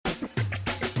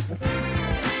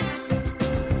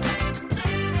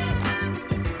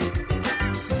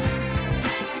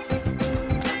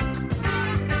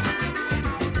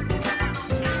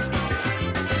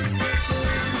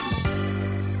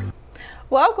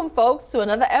welcome, folks, to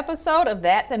another episode of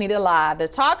That's Anita Live, the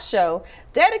talk show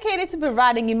dedicated to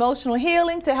providing emotional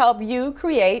healing to help you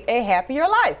create a happier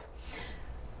life.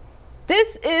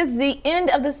 This is the end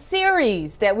of the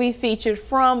series that we featured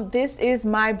from This Is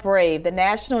My Brave, the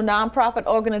national nonprofit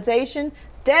organization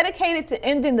dedicated to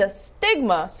ending the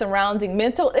stigma surrounding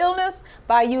mental illness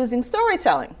by using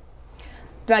storytelling.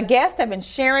 My guests have been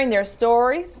sharing their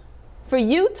stories for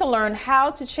you to learn how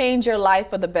to change your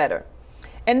life for the better.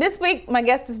 And this week, my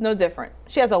guest is no different.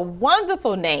 She has a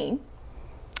wonderful name.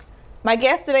 My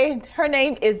guest today, her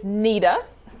name is Nita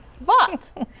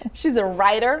Vaught. She's a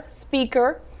writer,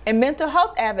 speaker, and mental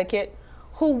health advocate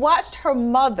who watched her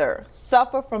mother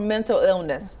suffer from mental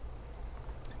illness.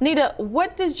 Nita,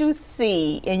 what did you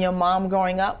see in your mom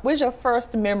growing up? What's your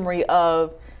first memory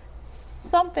of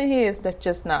something here is that's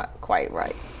just not quite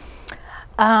right?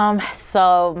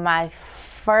 So my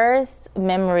first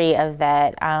memory of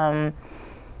that,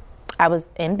 I was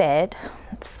in bed,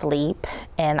 sleep,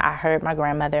 and I heard my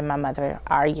grandmother and my mother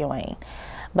arguing.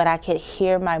 But I could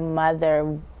hear my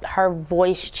mother, her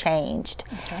voice changed.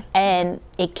 Okay. And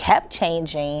it kept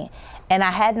changing. And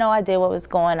I had no idea what was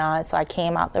going on. So I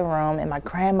came out the room and my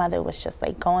grandmother was just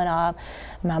like going off.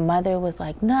 My mother was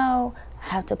like, no, I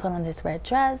have to put on this red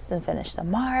dress and finish the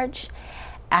march.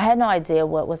 I had no idea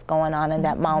what was going on in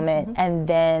that moment. And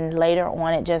then later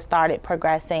on, it just started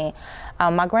progressing.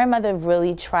 My grandmother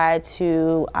really tried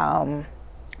to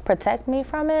protect me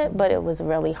from it, but it was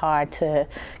really hard to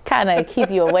kind of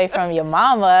keep you away from your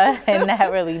mama and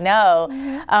not really know.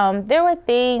 There were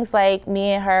things like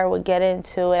me and her would get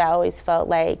into it. I always felt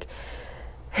like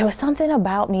it was something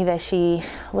about me that she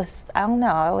was, I don't know,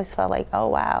 I always felt like, oh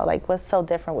wow, like what's so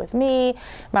different with me?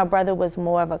 My brother was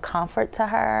more of a comfort to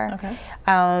her.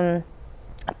 Okay.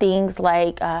 Things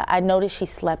like, I noticed she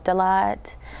slept a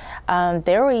lot.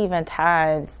 There were even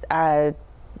times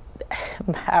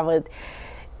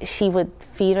she would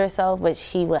feed herself, but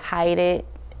she would hide it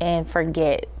and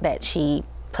forget that she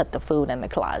put the food in the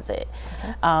closet.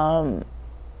 Okay.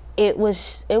 It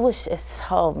was just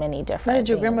so many different Now, did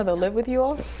your things. grandmother live with you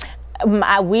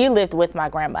all? We lived with my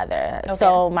grandmother. Okay.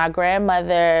 So my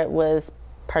grandmother was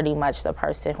pretty much the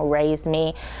person who raised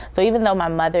me. So even though my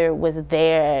mother was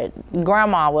there,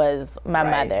 grandma was my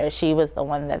mother. She was the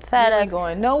one that fed us. You ain't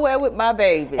going nowhere with my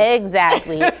baby.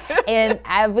 Exactly. And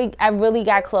I really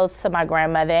got close to my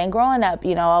grandmother. And growing up,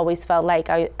 you know, I always felt like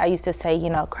I used to say, you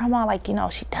know, grandma, like, you know,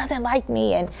 she doesn't like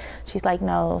me. And she's like,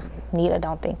 no, Nita,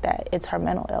 don't think that. It's her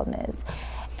mental illness.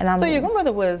 And so your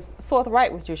grandmother was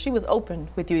forthright with you. She was open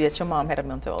with you that your mom had a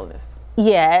mental illness.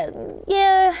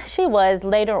 Yeah, she was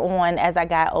later on as I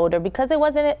got older, because it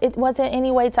wasn't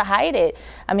any way to hide it.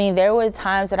 I mean, there were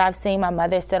times that I've seen my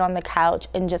mother sit on the couch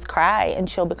and just cry, and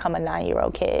she'll become a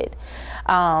 9-year-old kid.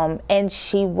 And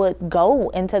she would go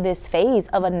into this phase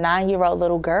of a 9-year-old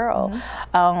little girl.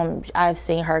 I've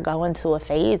seen her go into a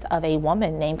phase of a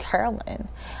woman named Carolyn.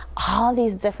 All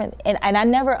these different, and I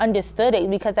never understood it,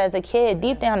 because as a kid,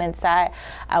 deep down inside,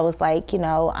 I was like, you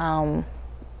know,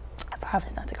 I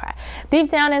promise not to cry. Deep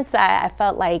down inside, I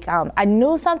felt like I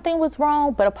knew something was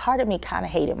wrong, but a part of me kind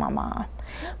of hated my mom,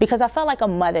 because I felt like a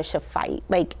mother should fight.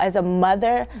 Like, as a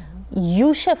mother,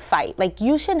 you should fight. Like,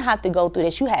 you shouldn't have to go through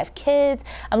this. You have kids.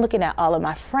 I'm looking at all of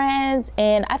my friends,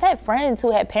 and I've had friends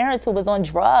who had parents who was on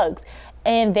drugs,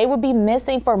 and they would be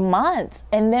missing for months.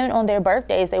 And then on their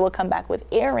birthdays, they would come back with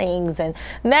earrings and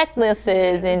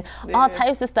necklaces and all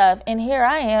types of stuff. And here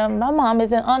I am, my mom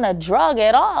isn't on a drug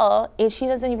at all, and she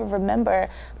doesn't even remember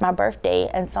my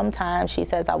birthday. And sometimes she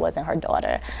says I wasn't her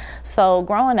daughter. So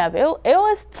growing up, it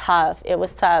was tough. It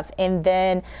was tough. And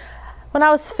then when I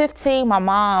was 15, my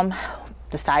mom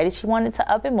decided she wanted to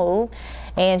up and move,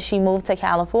 and she moved to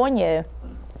California.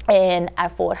 And I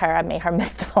fought her. I made her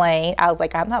miss the plane. I was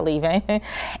like, I'm not leaving.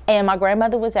 And my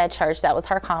grandmother was at church. That was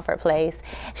her comfort place.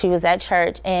 She was at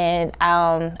church, and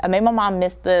I made my mom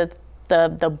miss the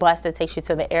bus that takes you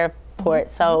to the airport.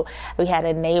 So we had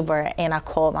a neighbor, and I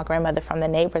called my grandmother from the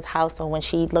neighbor's house. So when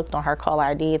she looked on her caller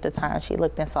ID at the time, she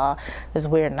looked and saw this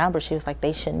weird number. She was like,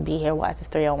 they shouldn't be here. Why is this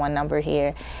 301 number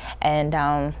here?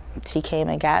 And she came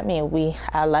and got me, and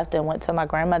I left and went to my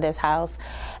grandmother's house.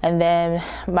 And then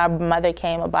my mother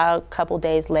came about a couple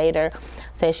days later,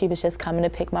 said she was just coming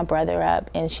to pick my brother up,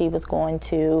 and she was going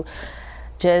to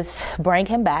just bring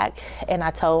him back. And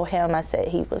I told him, I said,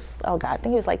 he was, oh God, I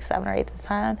think he was like 7 or 8 at the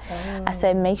time. I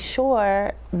said, make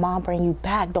sure mom bring you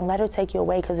back. Don't let her take you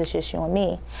away, because it's just you and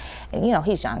me. And you know,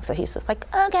 he's young, so he's just like,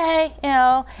 okay, you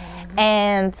know.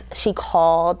 And she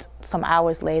called some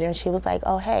hours later, and she was like,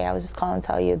 oh, hey, I was just calling to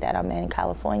tell you that I'm in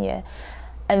California.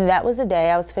 And that was the day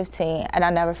I was 15, and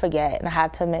I'll never forget, and I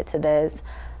have to admit to this,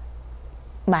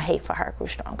 my hate for her grew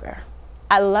stronger.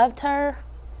 I loved her,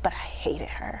 but I hated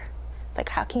her. It's like,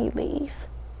 how can you leave?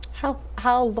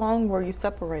 How long were you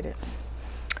separated?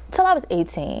 Till I was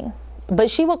 18. But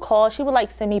she would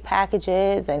like send me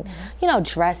packages and, you know,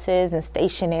 dresses and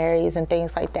stationaries and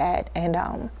things like that. And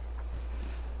I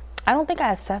don't think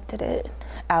I accepted it.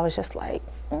 I was just like,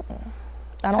 I don't want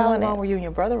it. How long were you and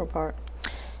your brother apart?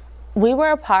 We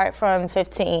were apart from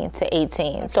 15 to 18.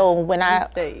 Okay. So when he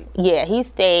stayed. Yeah, he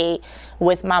stayed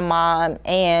with my mom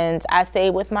and I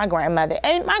stayed with my grandmother.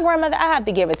 And my grandmother, I have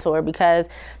to give it to her because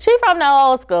she's from the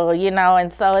old school, you know,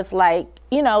 and so it's like,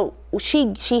 you know,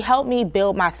 she helped me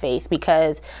build my faith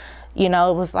because, you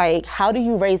know, it was like, how do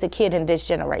you raise a kid in this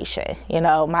generation? You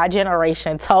know, my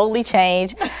generation totally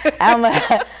changed. I'm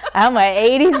a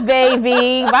 80s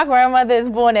baby. My grandmother is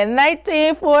born in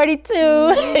 1942.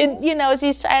 And, you know,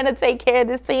 she's trying to take care of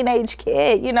this teenage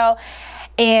kid, you know,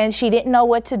 and she didn't know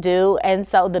what to do. And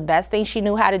so the best thing she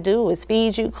knew how to do was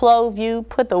feed you, clothe you,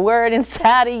 put the word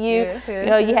inside of you. You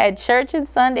know, you had church and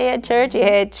Sunday at church. You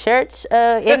had church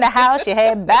in the house. You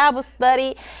had Bible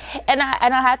study. And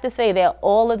I have to say that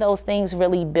all of those things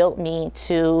really built me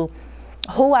to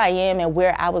who I am and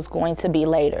where I was going to be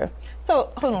later.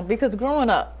 So hold on, because growing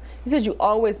up, you said you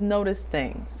always noticed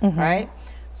things, right?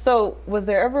 So was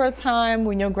there ever a time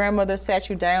when your grandmother sat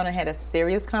you down and had a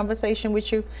serious conversation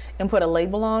with you and put a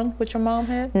label on what your mom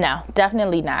had? No,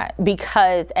 definitely not.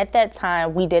 Because at that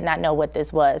time, we did not know what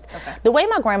this was. Okay. The way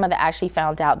my grandmother actually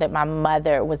found out that my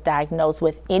mother was diagnosed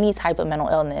with any type of mental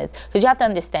illness, because you have to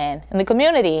understand, in the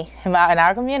community, in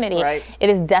our community, right, it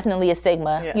is definitely a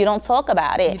stigma. Yes. You don't talk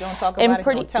about it. You don't talk about it,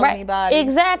 you don't tell anybody.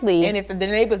 Exactly. And if the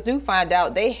neighbors do find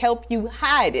out, they help you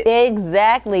hide it.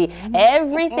 Exactly.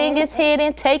 Everything is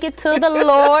hidden. Take it to the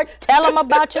Lord. Tell them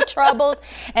about your troubles.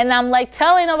 And I'm like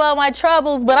telling them about my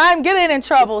troubles, but I'm getting in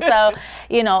trouble. So,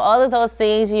 you know, all of those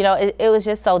things, you know, it was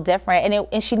just so different.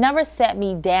 And she never set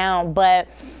me down. But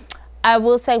I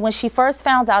will say when she first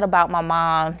found out about my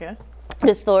mom,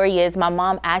 the story is my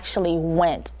mom actually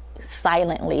went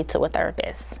silently to a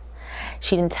therapist.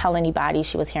 She didn't tell anybody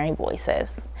she was hearing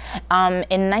voices.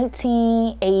 In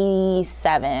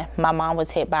 1987, my mom was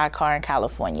hit by a car in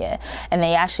California. And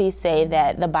they actually say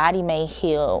that the body may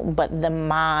heal, but the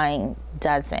mind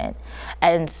doesn't.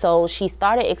 And so she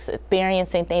started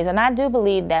experiencing things. And I do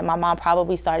believe that my mom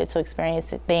probably started to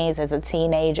experience things as a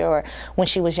teenager or when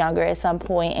she was younger at some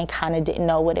point and kind of didn't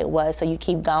know what it was. So you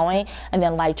keep going and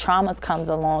then like traumas comes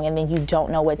along and then you don't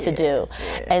know what to do.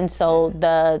 And so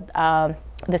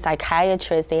the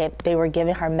psychiatrist, they were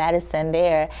giving her medicine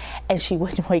there and she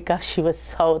wouldn't wake up. She was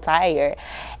so tired.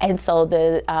 And so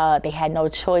they had no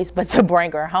choice but to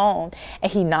bring her home.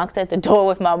 And he knocks at the door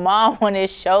with my mom on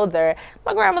his shoulder.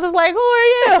 My grandmother's like, who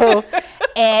are you?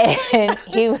 And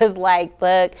he was like,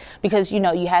 look, because, you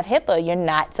know, you have HIPAA, you're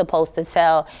not supposed to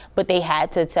tell, but they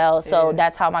had to tell. So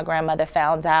that's how my grandmother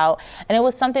found out. And it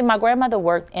was something, my grandmother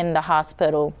worked in the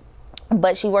hospital,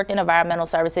 but she worked in environmental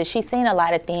services. She's seen a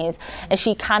lot of things, and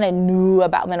she kind of knew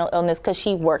about mental illness because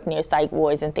she worked near psych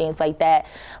wards and things like that.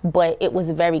 But it was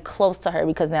very close to her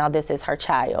because now this is her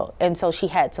child. And so she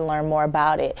had to learn more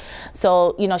about it.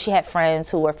 So, you know, she had friends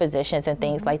who were physicians and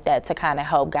things like that to kind of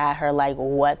help guide her, like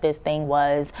what this thing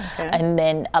was. And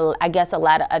then I guess a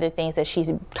lot of other things that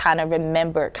she kind of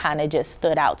remembered kind of just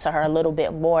stood out to her a little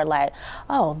bit more, like,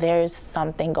 oh, there's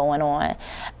something going on.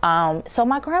 So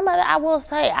my grandmother, I will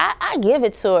say, I give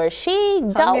it to her. She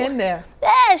hung in there.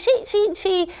 Yeah,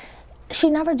 she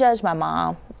never judged my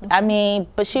mom. I mean,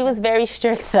 but she was very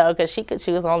strict though, because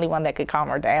she was the only one that could calm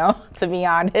her down, to be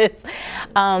honest.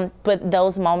 But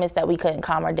those moments that we couldn't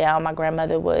calm her down, my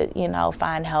grandmother would, you know,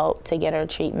 find help to get her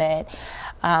treatment.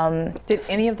 Did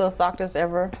any of those doctors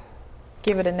ever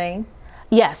give it a name?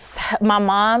 Yes, my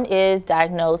mom is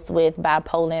diagnosed with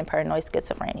bipolar and paranoid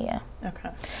schizophrenia.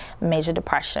 Okay. Major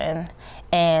depression,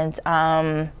 and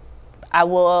I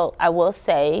will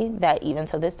say that even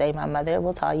to this day, my mother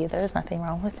will tell you there's nothing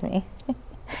wrong with me.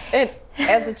 And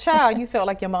as a child, you felt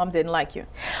like your mom didn't like you.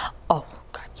 Oh,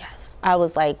 God, yes. I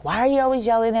was like, why are you always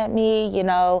yelling at me? You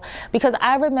know, because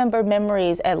I remember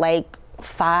memories at like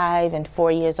 5 and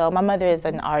 4 years old. My mother is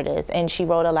an artist and she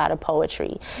wrote a lot of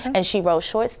poetry and she wrote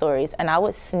short stories, and I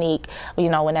would sneak, you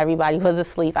know, when everybody was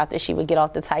asleep after she would get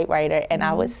off the typewriter, and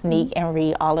I would sneak and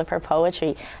read all of her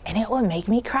poetry, and it would make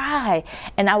me cry.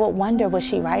 And I would wonder, was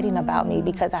she writing about me?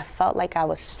 Because I felt like I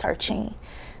was searching.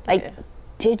 Like,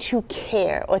 did you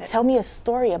care? Or tell me a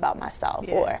story about myself.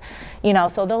 Or, you know,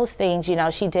 so those things, you know,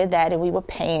 she did that, and we would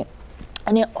paint.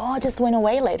 And it all just went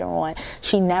away later on.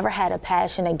 She never had a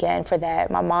passion again for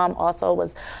that. My mom also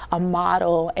was a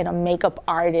model and a makeup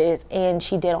artist, and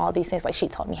she did all these things. Like, she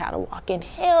taught me how to walk in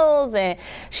heels, and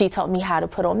she taught me how to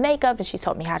put on makeup, and she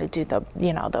taught me how to do the,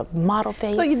 you know, the model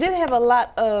face. So you did have a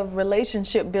lot of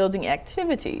relationship building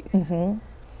activities. Mm-hmm.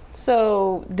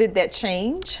 So did that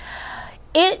change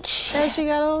as you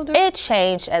got older? It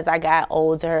changed as I got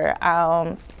older.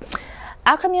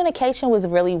 Our communication was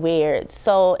really weird.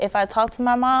 So if I talked to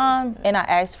my mom and I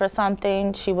asked for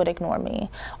something, she would ignore me.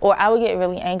 Or I would get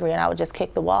really angry and I would just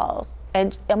kick the walls.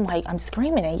 And I'm like, I'm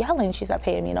screaming and yelling. She's not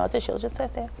paying me no attention. She'll just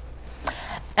sit there.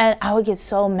 And I would get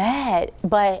so mad.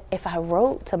 But if I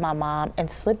wrote to my mom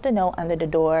and slipped a note under the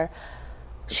door,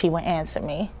 she would answer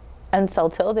me. And so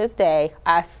till this day,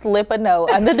 I slip a note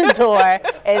under the door,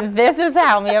 and this is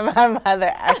how me and my mother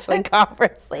actually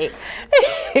conversate.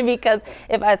 Because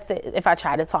if I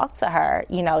try to talk to her,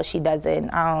 you know, she doesn't.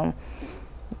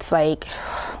 It's like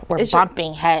we're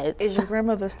bumping heads. Is your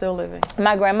grandmother still living?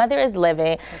 My grandmother is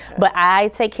living, but I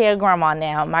take care of grandma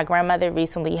now. My grandmother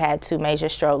recently had 2 major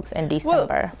strokes in December.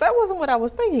 Well, that wasn't what I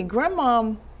was thinking.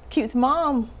 Grandmom keeps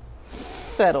mom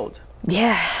settled.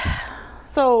 Yeah.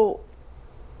 So,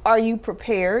 are you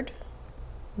prepared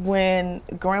when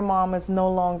grandmom is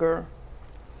no longer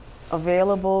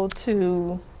available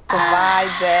to provide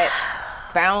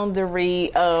that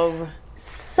boundary of?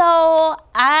 So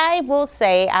I will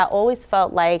say I always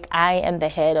felt like I am the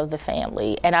head of the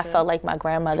family, and I felt like my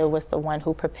grandmother was the one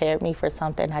who prepared me for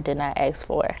something I did not ask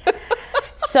for.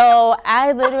 So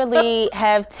I literally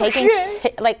have taken,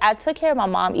 like, I took care of my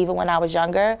mom even when I was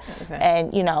younger,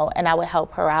 and, you know, and I would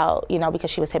help her out, you know,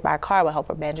 because she was hit by a car. I would help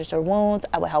her bandage her wounds.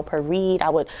 I would help her read. I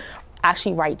would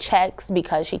actually write checks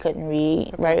because she couldn't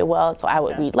read very well. So I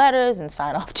would read letters and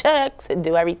sign off checks and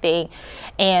do everything.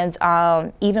 And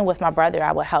even with my brother,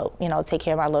 I would help, you know, take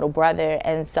care of my little brother.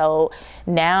 And so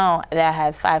now that I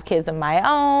have 5 kids of my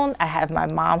own, I have my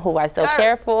mom who I still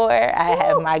care for. I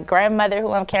have my grandmother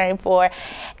who I'm caring for.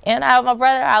 And I have my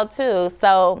brother out too.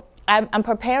 So I'm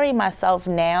preparing myself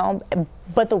now,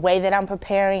 but the way that I'm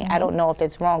preparing, I don't know if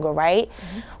it's wrong or right,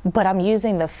 but I'm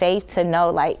using the faith to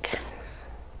know, like,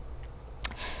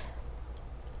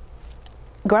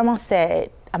 Grandma said,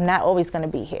 I'm not always going to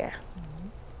be here.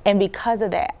 And because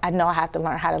of that, I know I have to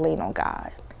learn how to lean on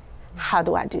God. How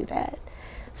do I do that?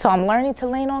 So I'm learning to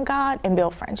lean on God and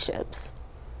build friendships.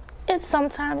 It's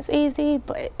sometimes easy,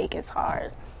 but it gets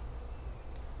hard.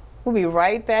 We'll be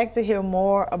right back to hear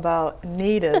more about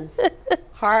Nita's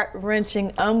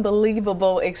heart-wrenching,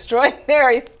 unbelievable,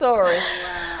 extraordinary story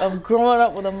of growing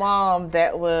up with a mom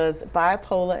that was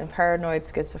bipolar and paranoid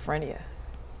schizophrenia.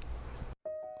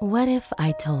 What if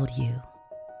I told you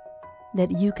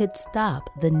that you could stop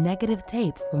the negative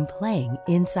tape from playing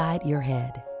inside your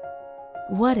head?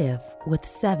 What if, with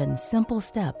 7 simple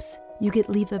steps, you could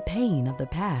leave the pain of the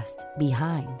past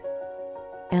behind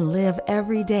and live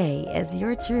every day as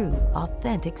your true,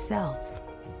 authentic self?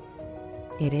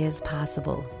 It is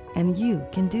possible, and you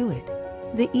can do it.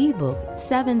 The ebook,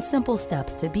 7 Simple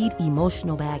Steps to Beat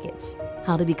Emotional Baggage,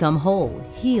 How to Become Whole,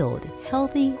 Healed,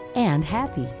 Healthy, and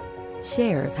Happy,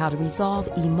 shares how to resolve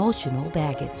emotional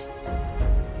baggage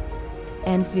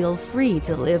and feel free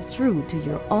to live true to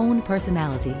your own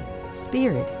personality,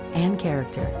 spirit, and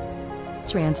character.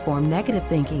 Transform negative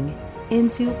thinking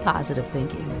into positive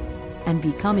thinking and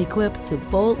become equipped to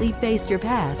boldly face your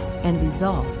past and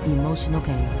resolve emotional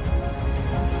pain.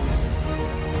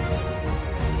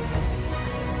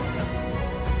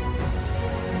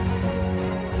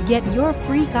 Get your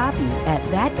free copy at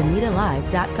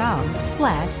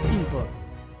thatanitalive.com/ebook.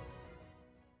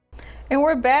 And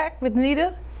we're back with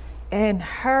Nita and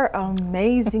her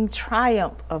amazing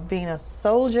triumph of being a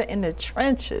soldier in the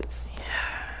trenches,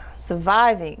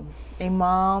 surviving a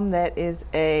mom that is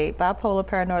a bipolar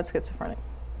paranoid schizophrenic.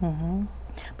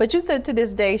 But you said to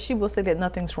this day, she will say that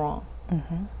nothing's wrong.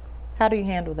 How do you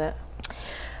handle that?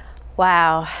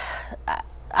 Wow.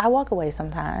 I walk away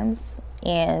sometimes,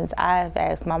 and I've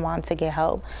asked my mom to get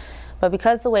help. But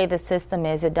because the way the system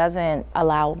is, it doesn't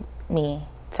allow me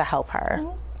to help her.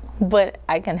 But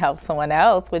I can help someone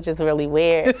else, which is really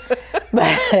weird.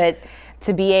 But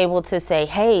to be able to say,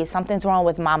 hey, something's wrong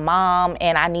with my mom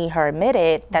and I need her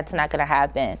admitted, that's not going to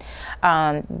happen.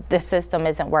 The system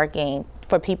isn't working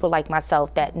for people like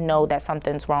myself that know that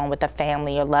something's wrong with a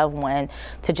family or loved one,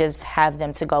 to just have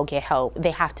them to go get help.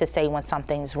 They have to say when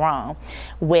something's wrong,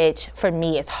 which for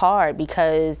me is hard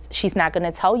because she's not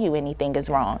going to tell you anything is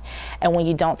wrong. And when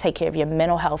you don't take care of your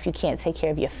mental health, you can't take care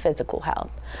of your physical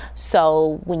health.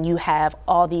 So when you have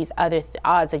all these other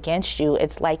odds against you,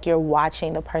 it's like you're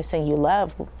watching the person you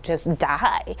love just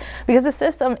die because the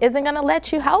system isn't going to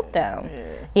let you help them,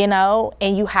 you know,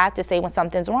 and you have to say when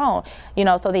something's wrong, you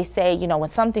know. So they say, you know, when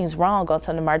something's wrong, go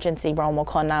to the emergency room, we'll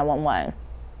call 911.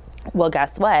 Well,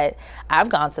 guess what? I've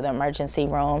gone to the emergency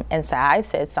room and so I've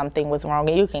said something was wrong,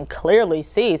 and you can clearly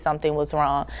see something was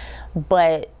wrong.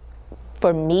 But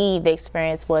for me, the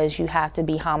experience was you have to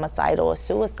be homicidal or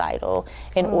suicidal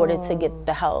in order to get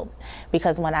the help.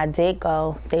 Because when I did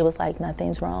go, they was like,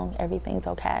 nothing's wrong, everything's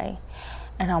okay.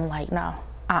 And I'm like, no,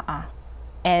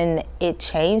 And it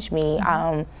changed me.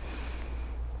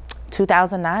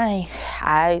 2009,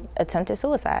 I attempted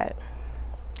suicide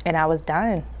and I was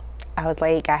done. I was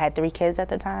like, I had 3 kids at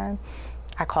the time.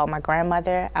 I called my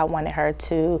grandmother. I wanted her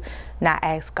to not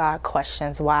ask God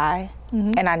questions why.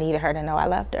 And I needed her to know I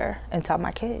loved her and tell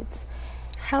my kids.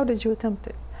 How did you attempt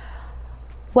it?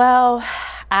 Well,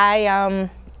 I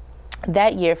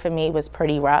that year for me was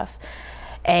pretty rough.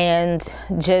 And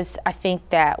just, I think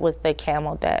that was the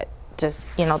camel that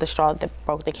just, you know, the straw that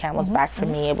broke the camel's back for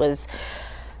me. It was,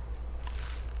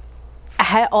 I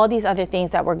had all these other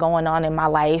things that were going on in my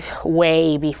life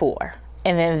way before.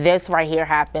 And then this right here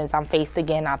happens. I'm faced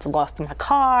again. I've lost my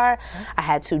car. I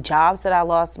had 2 jobs that I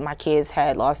lost. My kids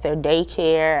had lost their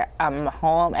daycare. I'm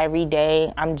home every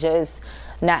day. I'm just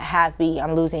not happy.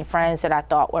 I'm losing friends that I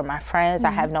thought were my friends.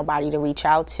 I have nobody to reach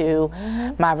out to.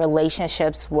 My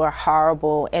relationships were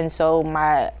horrible. And so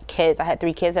my kids, I had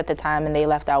 3 kids at the time, and they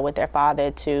left out with their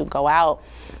father to go out.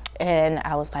 And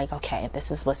I was like, okay,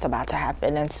 this is what's about to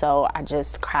happen. And so I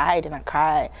just cried and I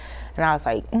cried. And I was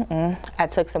like, I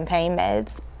took some pain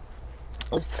meds.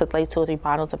 I took like 2 or 3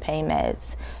 bottles of pain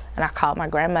meds. And I called my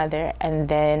grandmother, and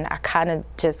then I kind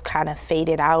of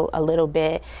faded out a little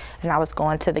bit. And I was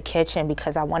going to the kitchen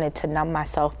because I wanted to numb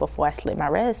myself before I slit my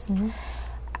wrist.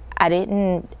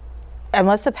 I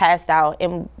must have passed out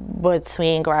in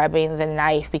between grabbing the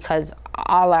knife because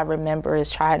all I remember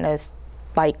is trying to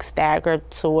like stagger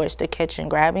towards the kitchen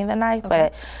grabbing the knife,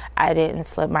 but I didn't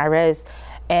slit my wrist.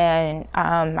 And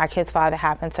my kid's father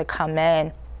happened to come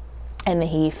in, and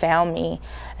he found me.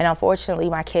 And unfortunately,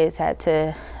 my kids had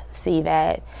to see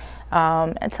that.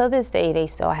 Until this day, they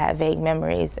still have vague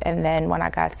memories. And then when I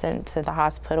got sent to the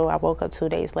hospital, I woke up 2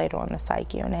 days later on the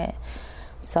psych unit.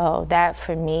 So that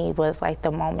for me was like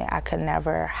the moment I could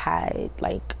never hide,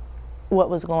 like what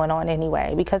was going on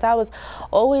anyway. Because I was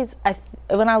always,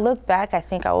 when I look back, I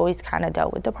think I always kind of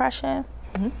dealt with depression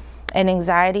and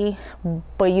anxiety,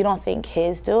 but you don't think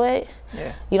kids do it.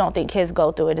 You don't think kids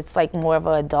go through it. It's like more of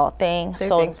an adult thing. They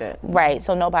think that. Right,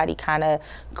 so nobody kind of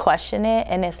question it.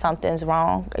 And if something's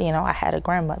wrong, you know, I had a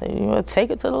grandmother, you know, take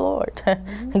it to the Lord.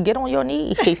 Get on your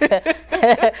knees.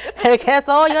 Cast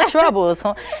all your troubles.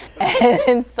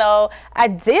 And so I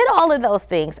did all of those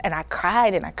things, and I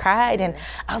cried and I cried, and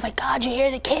I was like, God, you hear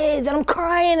the kids? And I'm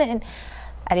crying, and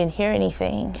I didn't hear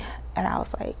anything. And I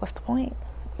was like, what's the point?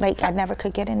 Like, I never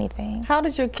could get anything. How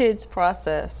did your kids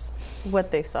process what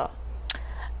they saw?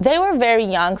 They were very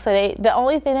young, so the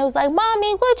only thing they was like,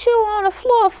 Mommy, what you on the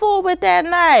floor for with that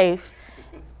knife?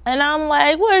 And I'm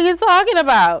like, what are you talking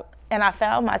about? And I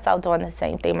found myself doing the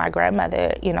same thing. My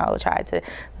grandmother, you know, tried to,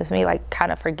 with me, like,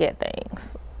 kind of forget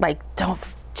things. Like,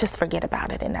 just forget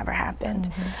about it. It never happened.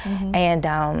 And,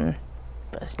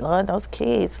 but Lord, those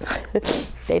kids,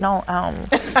 they don't,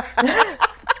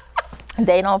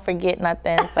 they don't forget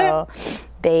nothing. So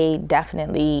they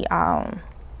definitely,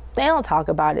 they don't talk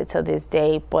about it to this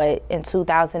day. But in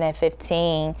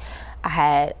 2015, I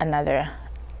had another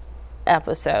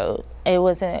episode. It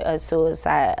wasn't a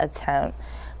suicide attempt,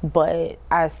 but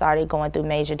I started going through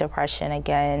major depression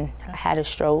again. I had a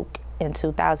stroke in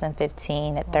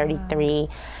 2015 at 33,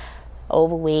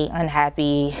 overweight,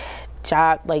 unhappy,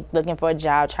 job, like looking for a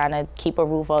job, trying to keep a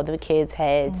roof over the kids'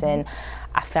 heads. And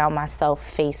I found myself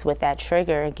faced with that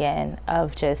trigger again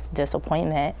of just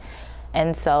disappointment.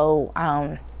 And so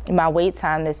my wait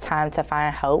time this time to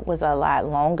find help was a lot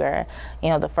longer. You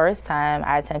know, the first time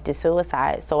I attempted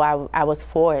suicide, so I was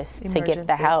forced to get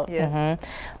the help.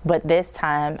 But this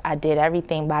time I did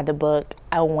everything by the book.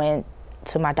 I went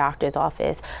to my doctor's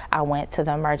office. I went to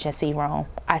the emergency room.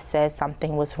 I said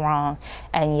something was wrong,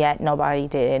 and yet nobody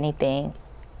did anything.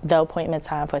 The appointment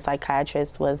time for a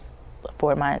psychiatrist was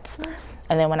 4 months.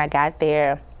 And then when I got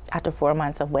there, after 4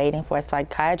 months of waiting for a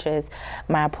psychiatrist,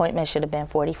 my appointment should have been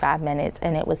 45 minutes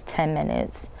and it was 10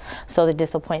 minutes. So the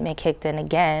disappointment kicked in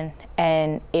again,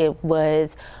 and it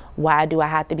was, why do I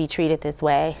have to be treated this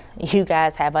way? You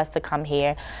guys have us to come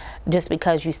here just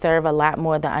because you serve a lot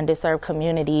more of the underserved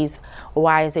communities.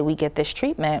 Why is it we get this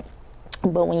treatment?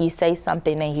 But when you say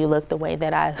something and you look the way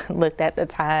that I looked at the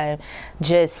time,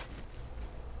 just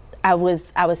I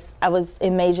was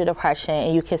in major depression,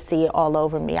 and you could see it all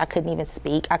over me. I couldn't even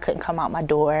speak. I couldn't come out my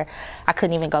door. I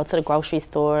couldn't even go to the grocery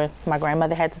store. My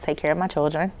grandmother had to take care of my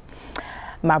children.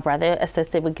 My brother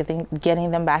assisted with getting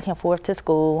them back and forth to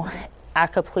school. I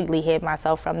completely hid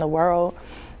myself from the world.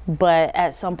 But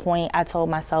at some point, I told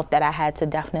myself that I had to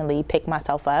definitely pick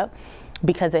myself up,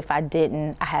 because if I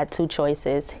didn't, I had two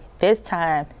choices. This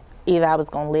time, either I was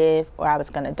going to live or I was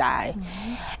going to die.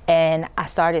 And I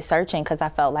started searching because I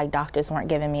felt like doctors weren't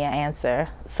giving me an answer.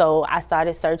 So I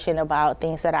started searching about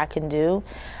things that I can do.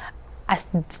 I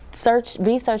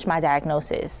researched my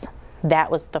diagnosis.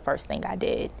 That was the first thing I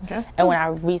did. Okay. And when I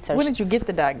researched... When did you get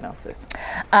the diagnosis?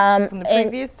 From the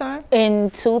previous time?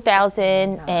 In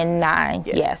 2009.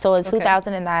 Yeah. So in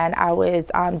 2009, I was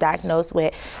diagnosed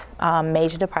with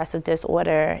major depressive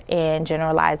disorder and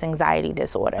generalized anxiety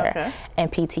disorder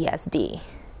and PTSD.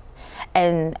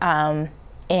 And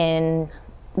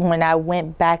when I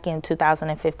went back in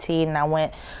 2015 and I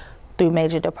went through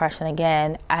major depression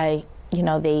again, I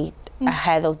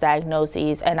had those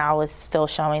diagnoses, and I was still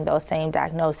showing those same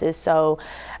diagnoses. So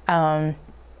I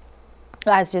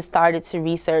just started to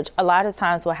research. A lot of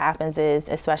times what happens is,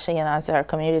 especially in our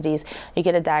communities, you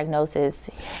get a diagnosis,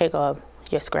 here go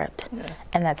your script,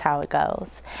 and that's how it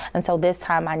goes. And so this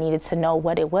time I needed to know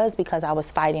what it was, because I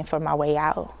was fighting for my way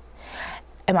out.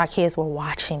 And my kids were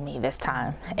watching me this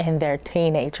time, and they're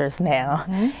teenagers now.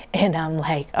 And I'm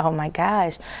like, oh my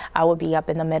gosh. I would be up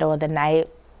in the middle of the night.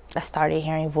 I started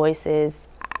hearing voices.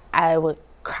 I would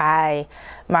cry.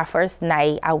 My first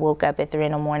night, I woke up at 3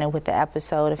 a.m. with the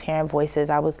episode of hearing voices.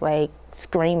 I was like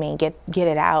screaming, get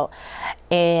it out.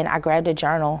 And I grabbed a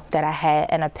journal that I had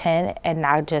and a pen, and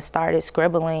I just started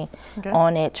scribbling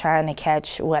on it, trying to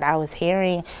catch what I was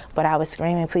hearing. But I was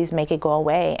screaming, please make it go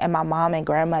away. And my mom and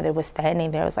grandmother was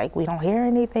standing there. It was like, we don't hear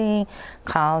anything.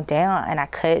 Calm down. And I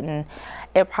couldn't.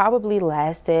 It probably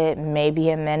lasted maybe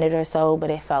a minute or so, but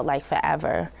it felt like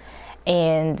forever.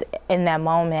 And in that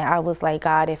moment, I was like,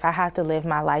 God, if I have to live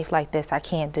my life like this, I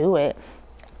can't do it.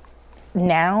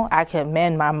 Now I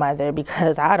commend my mother,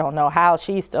 because I don't know how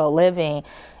she's still living.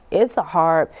 It's a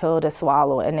hard pill to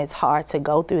swallow, and it's hard to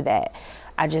go through that.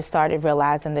 I just started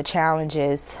realizing the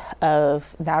challenges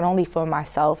of not only for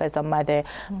myself as a mother,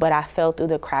 but I fell through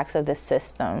the cracks of the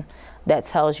system that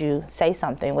tells you, say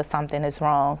something when something is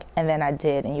wrong. And then I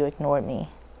did, and you ignored me.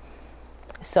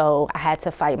 So I had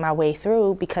to fight my way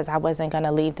through, because I wasn't going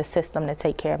to leave the system to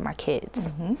take care of my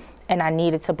kids. And I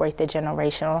needed to break the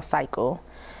generational cycle.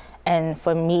 And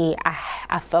for me,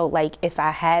 I felt like if I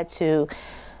had to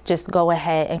just go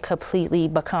ahead and completely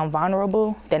become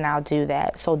vulnerable, then I'll do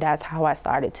that. So that's how I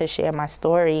started to share my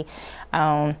story.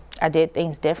 I did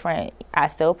things different. I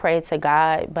still prayed to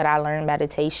God, but I learned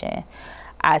meditation.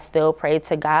 I still prayed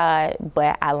to God,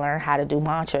 but I learned how to do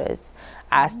mantras.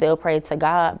 I still pray to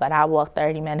God, but I walk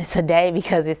 30 minutes a day,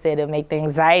 because it said it'll make the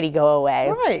anxiety go away.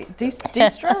 Right,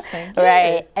 de-stressing.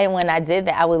 Right, and when I did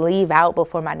that, I would leave out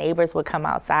before my neighbors would come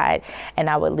outside, and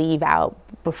I would leave out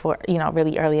before,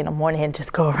 really early in the morning, and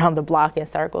just go around the block in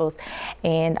circles.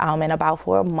 And in about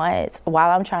 4 months,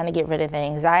 while I'm trying to get rid of the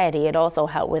anxiety, it also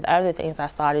helped with other things. I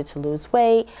started to lose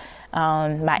weight.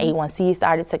 My A1C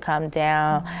started to come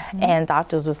down, and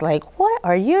doctors was like, what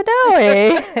are you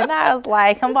doing? And I was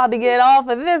like, I'm about to get off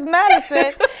of this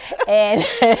medicine. and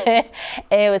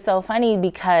it was so funny,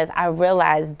 because I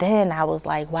realized then, I was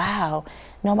like, wow,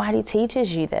 nobody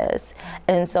teaches you this.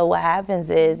 And so what happens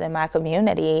is, in my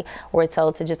community, we're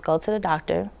told to just go to the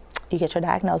doctor, you get your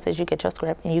diagnosis, you get your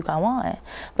script, and you go on.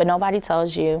 But nobody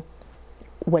tells you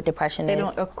what depression is. They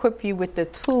don't equip you with the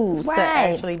tools to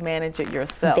actually manage it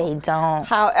yourself. They don't.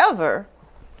 However,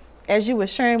 as you were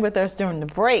sharing with us during the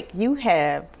break, you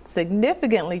have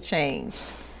significantly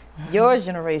changed your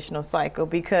generational cycle,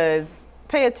 because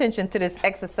pay attention to this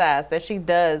exercise that she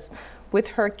does with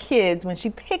her kids when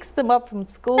she picks them up from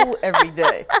school every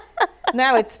day.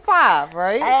 Now it's 5,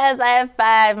 right? Yes, I have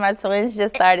 5. My twins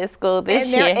just started school this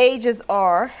year. And their ages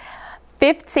are?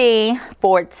 15,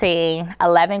 14,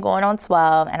 11 going on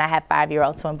 12, and I have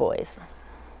 5-year-old twin boys.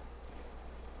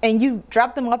 And you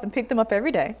drop them off and pick them up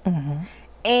every day.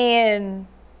 And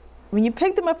when you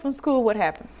pick them up from school, what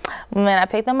happens? When I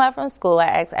pick them up from school, I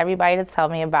ask everybody to tell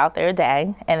me about their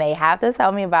day, and they have to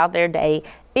tell me about their day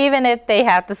Even if they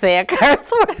have to say a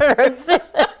curse word.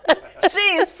 She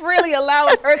is freely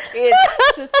allowing her kids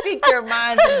to speak their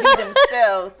minds and be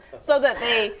themselves so that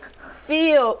they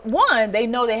feel, one, they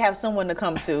know they have someone to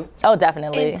come to. Oh,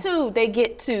 definitely. And two, they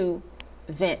get to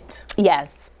vent.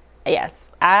 Yes.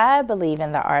 I believe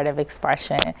in the art of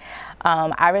expression.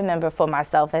 I remember for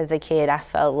myself as a kid, I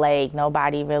felt like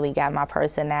nobody really got my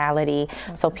personality.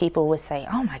 So people would say,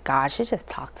 oh my gosh, you just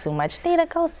talk too much. Nita,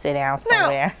 go sit down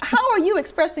somewhere. Now, how are you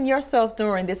expressing yourself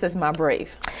during This Is My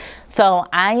Brave? So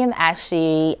I am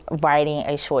actually writing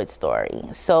a short story.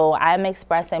 So I'm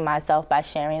expressing myself by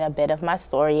sharing a bit of my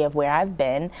story of where I've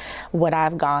been, what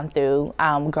I've gone through,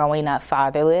 growing up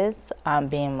fatherless,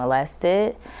 being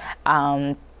molested,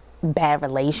 bad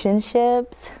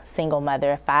relationships, single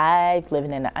mother of 5,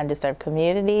 living in an underserved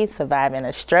community, surviving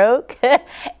a stroke,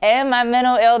 and my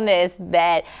mental illness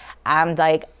that I'm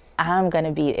like, I'm going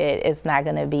to beat it. It's not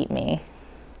going to beat me.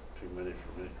 Too many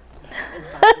for me.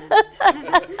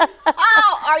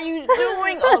 How are you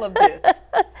doing all of this?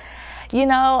 You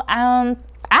know, I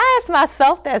ask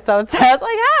myself that sometimes, like,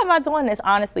 how am I doing this?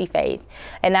 Honestly, Faith.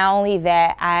 And not only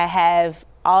that, I have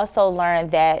also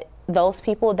learned that those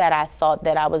people that I thought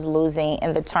that I was losing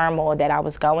in the turmoil that I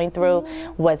was going through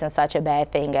wasn't such a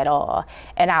bad thing at all.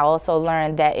 And I also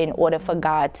learned that in order for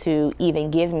God to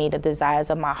even give me the desires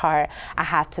of my heart, I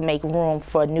have to make room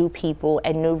for new people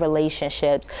and new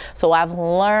relationships. So I've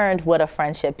learned what a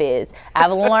friendship is.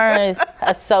 I've learned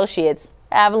associates.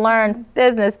 I've learned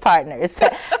business partners.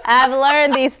 I've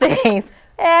learned these things.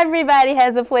 Everybody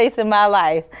has a place in my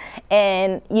life.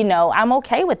 And, you know, I'm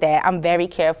okay with that. I'm very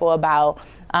careful about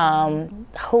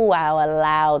who I'll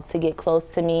allow to get close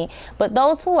to me. But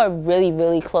those who are really,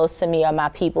 really close to me are my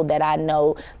people that I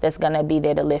know that's going to be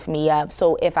there to lift me up.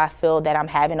 So if I feel that I'm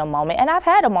having a moment, and I've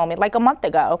had a moment like a month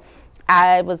ago,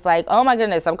 I was like, oh my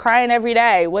goodness, I'm crying every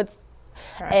day.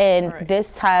 This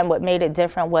time what made it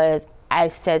different was I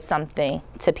said something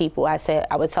to people. I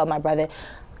would tell my brother,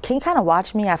 can you kind of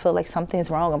watch me? I feel like something's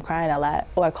wrong. I'm crying a lot.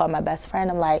 Or I called my best friend.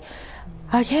 I'm like,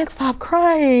 I can't stop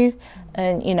crying.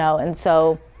 And, you know, and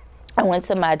so I went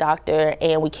to my doctor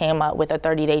and we came up with a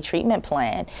 30-day treatment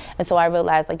plan. And so I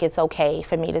realized, like, it's okay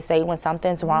for me to say when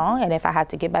something's wrong. And if I have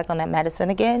to get back on that medicine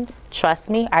again, trust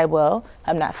me, I will.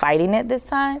 I'm not fighting it this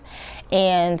time.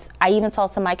 And I even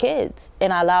talked to my kids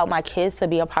and I allowed my kids to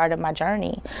be a part of my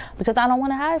journey because I don't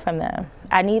want to hide from them.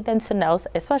 I need them to know,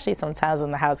 especially sometimes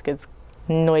when the house gets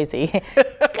noisy.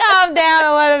 Calm down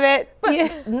a little bit.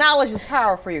 But knowledge is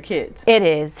power for your kids. It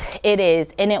is.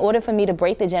 And in order for me to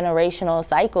break the generational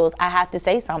cycles, I have to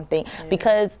say something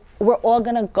because we're all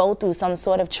going to go through some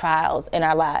sort of trials in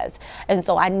our lives. And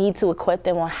so I need to equip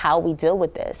them on how we deal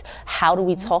with this. How do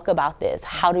we talk about this?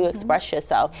 How do you express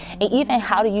yourself? And even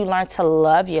how do you learn to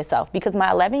love yourself? Because my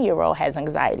 11-year-old has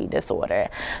anxiety disorder.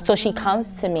 So she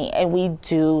comes to me and we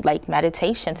do like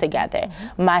meditation together.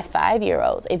 My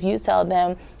 5-year-olds, if you tell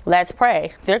them, let's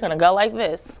pray, they're going to go like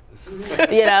this.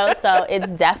 You know, so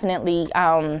it's definitely,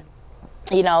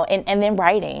 you know, and then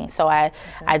writing. So I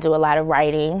do a lot of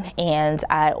writing, and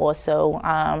I also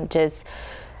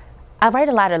I write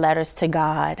a lot of letters to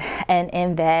God, and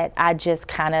in that I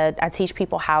teach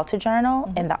people how to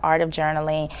journal and the art of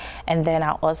journaling, and then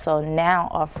I also now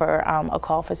offer a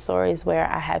call for stories where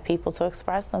I have people to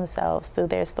express themselves through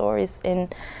their stories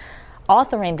and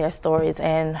authoring their stories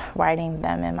and writing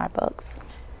them in my books.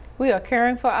 We are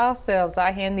caring for ourselves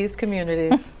out here in these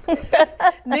communities.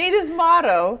 Nita's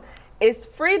motto is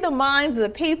free the minds of the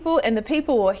people and the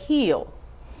people will heal.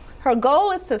 Her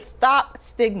goal is to stop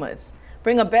stigmas,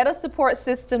 bring a better support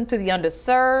system to the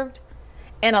underserved,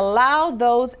 and allow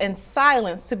those in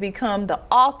silence to become the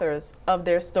authors of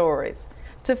their stories.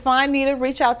 To find Nita,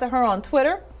 reach out to her on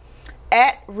Twitter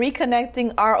at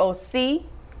ReconnectingROC.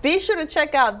 Be sure to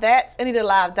check out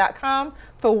that'sAnitaLive.com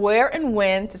for where and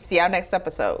when to see our next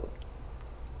episode.